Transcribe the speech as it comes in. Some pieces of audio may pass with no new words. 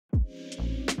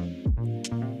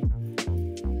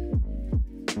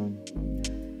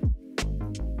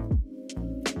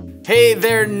Hey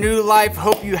there, New Life.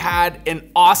 Hope you had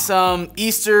an awesome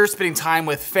Easter, spending time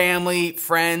with family,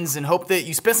 friends, and hope that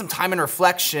you spent some time in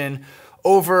reflection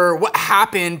over what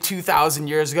happened 2,000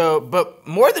 years ago, but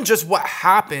more than just what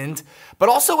happened, but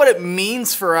also what it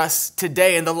means for us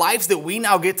today and the lives that we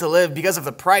now get to live because of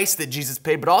the price that Jesus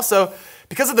paid, but also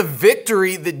because of the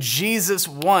victory that Jesus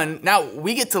won. Now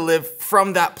we get to live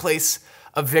from that place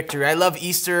of victory. I love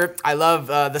Easter. I love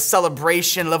the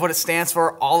celebration, love what it stands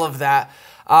for, all of that.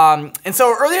 And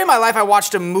so earlier in my life, I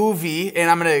watched a movie,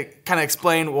 and I'm going to kind of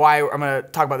explain why I'm going to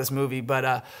talk about this movie. But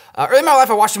early in my life,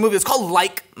 I watched a movie. It's called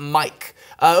Like Mike.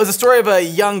 It was a story of a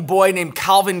young boy named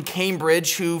Calvin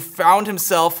Cambridge who found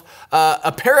himself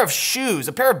a pair of shoes,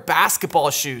 a pair of basketball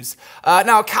shoes.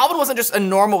 Now, Calvin wasn't just a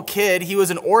normal kid. He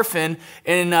was an orphan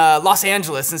in Los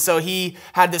Angeles. And so he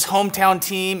had this hometown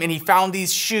team, and he found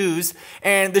these shoes.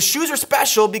 And the shoes were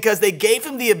special because they gave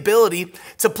him the ability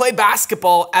to play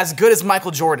basketball as good as Michael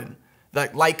Jordan.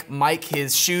 Like Mike,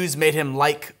 his shoes made him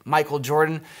like Michael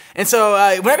Jordan. And so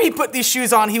whenever he put these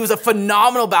shoes on, he was a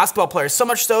phenomenal basketball player. So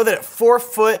much so that at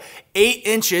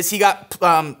 4'8" he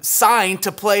got signed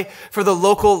to play for the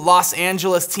local Los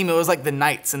Angeles team. It was like the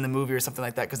Knights in the movie or something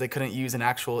like that because they couldn't use an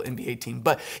actual NBA team.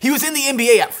 But he was in the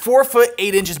NBA at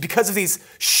 4'8" because of these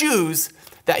shoes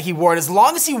that he wore. And as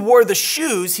long as he wore the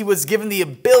shoes, he was given the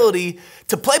ability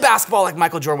to play basketball like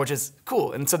Michael Jordan, which is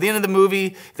cool. And so at the end of the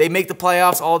movie, they make the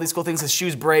playoffs, all these cool things. His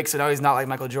shoes break, so now he's not like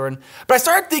Michael Jordan. But I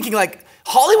started thinking, like,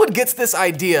 Hollywood gets this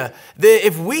idea that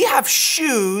if we have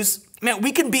shoes, man,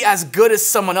 we can be as good as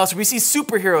someone else. We see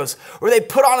superheroes where they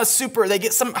put on they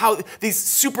get somehow these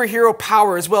superhero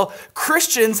powers. Well,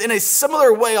 Christians in a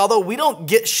similar way, although we don't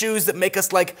get shoes that make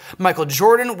us like Michael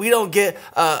Jordan, we don't get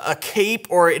a cape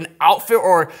or an outfit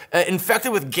or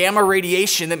infected with gamma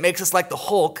radiation that makes us like the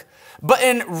Hulk. But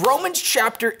in Romans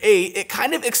chapter 8, it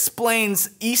kind of explains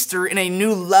Easter in a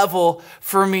new level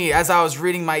for me as I was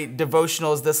reading my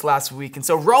devotionals this last week. And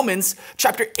so Romans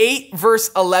chapter 8,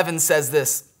 verse 11 says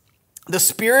this: "The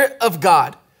Spirit of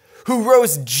God who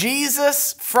rose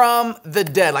Jesus from the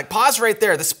dead." Like, pause right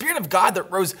there. The Spirit of God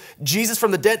that rose Jesus from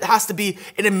the dead has to be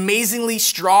an amazingly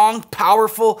strong,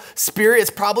 powerful spirit. It's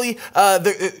probably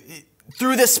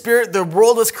through this Spirit, the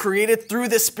world was created. Through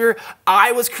this Spirit,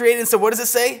 I was created. And so what does it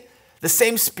say? The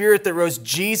same Spirit that rose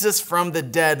Jesus from the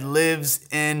dead lives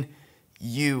in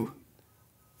you.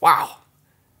 Wow.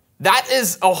 That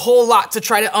is a whole lot to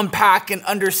try to unpack and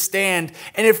understand.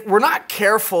 And if we're not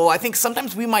careful, I think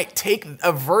sometimes we might take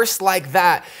a verse like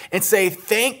that and say,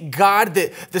 thank God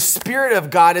that the Spirit of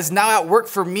God is now at work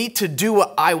for me to do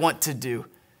what I want to do.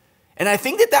 And I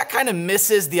think that kind of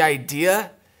misses the idea.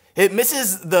 It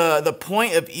misses the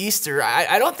point of Easter.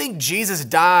 I don't think Jesus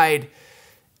died,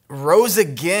 rose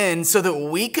again so that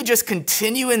we could just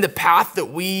continue in the path that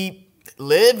we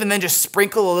live and then just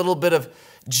sprinkle a little bit of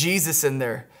Jesus in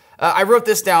there. I wrote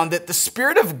this down, that the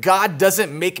Spirit of God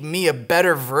doesn't make me a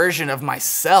better version of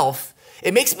myself.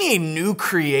 It makes me a new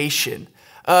creation.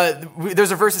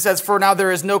 There's a verse that says, "For now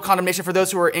there is no condemnation for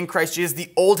those who are in Christ Jesus.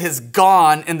 The old has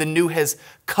gone and the new has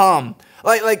come."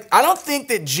 Like I don't think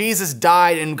that Jesus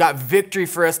died and got victory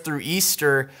for us through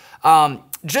Easter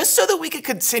just so that we could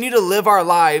continue to live our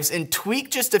lives and tweak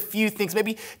just a few things,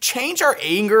 maybe change our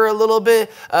anger a little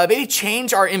bit, maybe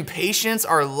change our impatience,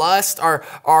 our lust,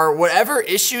 our whatever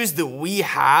issues that we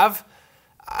have.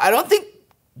 I don't think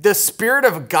the Spirit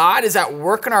of God is at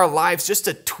work in our lives just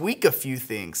to tweak a few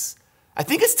things. I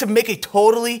think it's to make a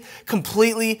totally,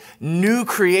 completely new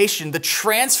creation, the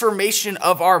transformation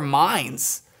of our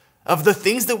minds, of the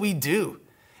things that we do.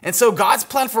 And so God's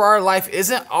plan for our life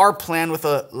isn't our plan with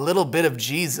a little bit of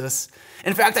Jesus.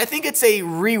 In fact, I think it's a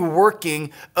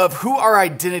reworking of who our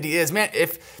identity is. Man,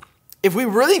 if we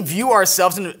really view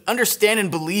ourselves and understand and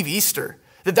believe Easter,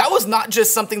 that was not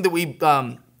just something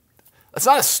that it's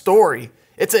not a story.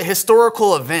 It's a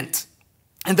historical event.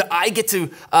 And that I get to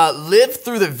live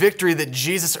through the victory that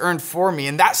Jesus earned for me.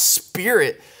 And that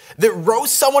Spirit that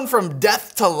rose someone from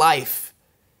death to life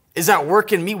is at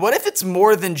work in me. What if it's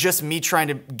more than just me trying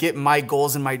to get my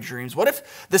goals and my dreams? What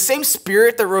if the same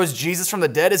Spirit that rose Jesus from the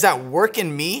dead is at work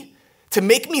in me to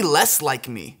make me less like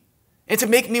me and to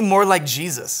make me more like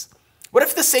Jesus? What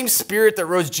if the same Spirit that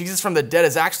rose Jesus from the dead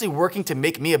is actually working to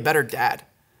make me a better dad?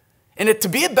 And to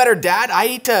be a better dad, I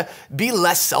need to be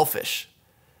less selfish.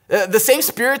 The same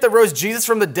Spirit that rose Jesus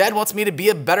from the dead wants me to be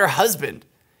a better husband.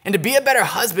 And to be a better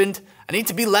husband, I need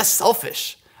to be less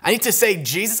selfish. I need to say,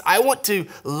 Jesus, I want to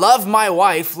love my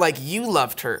wife like you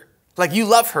loved her, like you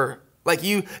love her, like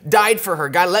you died for her.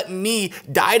 God, let me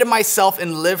die to myself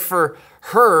and live for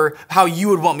her how you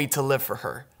would want me to live for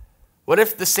her. What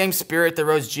if the same Spirit that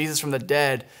rose Jesus from the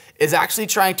dead is actually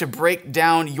trying to break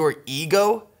down your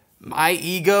ego, my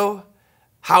ego,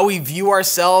 how we view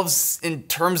ourselves in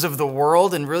terms of the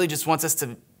world, and really just wants us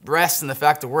to rest in the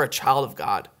fact that we're a child of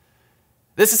God?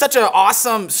 This is such an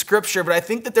awesome scripture, but I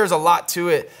think that there's a lot to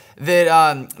it that,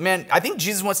 I think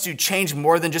Jesus wants to change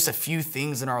more than just a few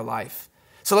things in our life.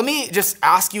 So let me just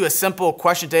ask you a simple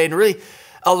question today and really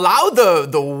allow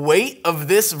the weight of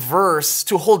this verse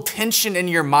to hold tension in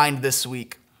your mind this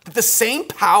week. That the same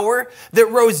power that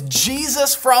rose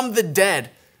Jesus from the dead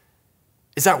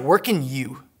is at work in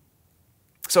you.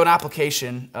 So an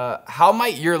application, how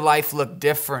might your life look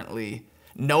differently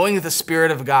knowing that the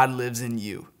Spirit of God lives in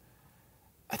you?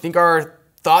 I think our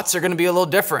thoughts are going to be a little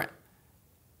different.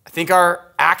 I think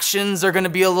our actions are going to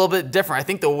be a little bit different. I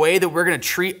think the way that we're going to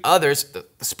treat others, the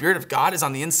Spirit of God is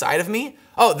on the inside of me.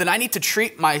 Oh, then I need to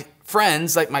treat my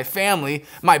friends, like my family,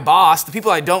 my boss, the people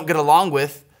I don't get along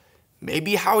with,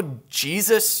 maybe how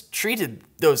Jesus treated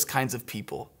those kinds of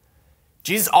people.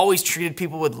 Jesus always treated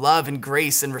people with love and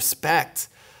grace and respect.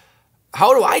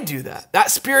 How do I do that?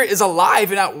 That Spirit is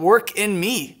alive and at work in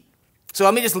me. So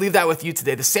let me just leave that with you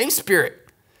today. The same Spirit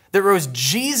that rose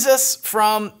Jesus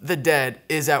from the dead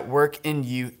is at work in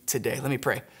you today. Let me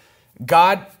pray.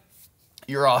 God,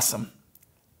 you're awesome.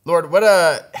 Lord, what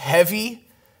a heavy,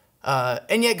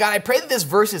 and yet, God, I pray that this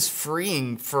verse is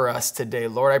freeing for us today,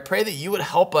 Lord. I pray that you would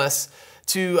help us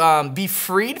to be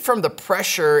freed from the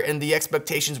pressure and the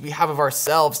expectations we have of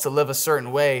ourselves to live a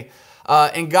certain way.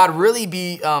 And God, really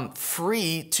be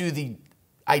free to the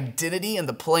identity and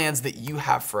the plans that you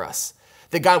have for us.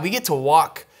 That, God, we get to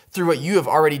walk through what you have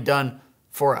already done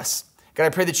for us. God, I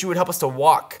pray that you would help us to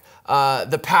walk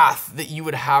the path that you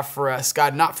would have for us,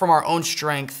 God, not from our own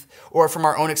strength or from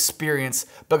our own experience,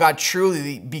 but God,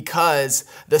 truly because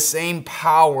the same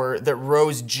power that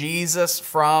rose Jesus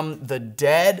from the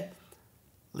dead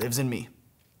lives in me,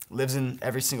 lives in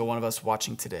every single one of us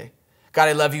watching today. God,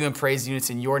 I love you and praise you. It's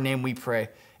in your name we pray.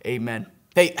 Amen.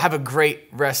 Hey, have a great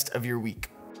rest of your week.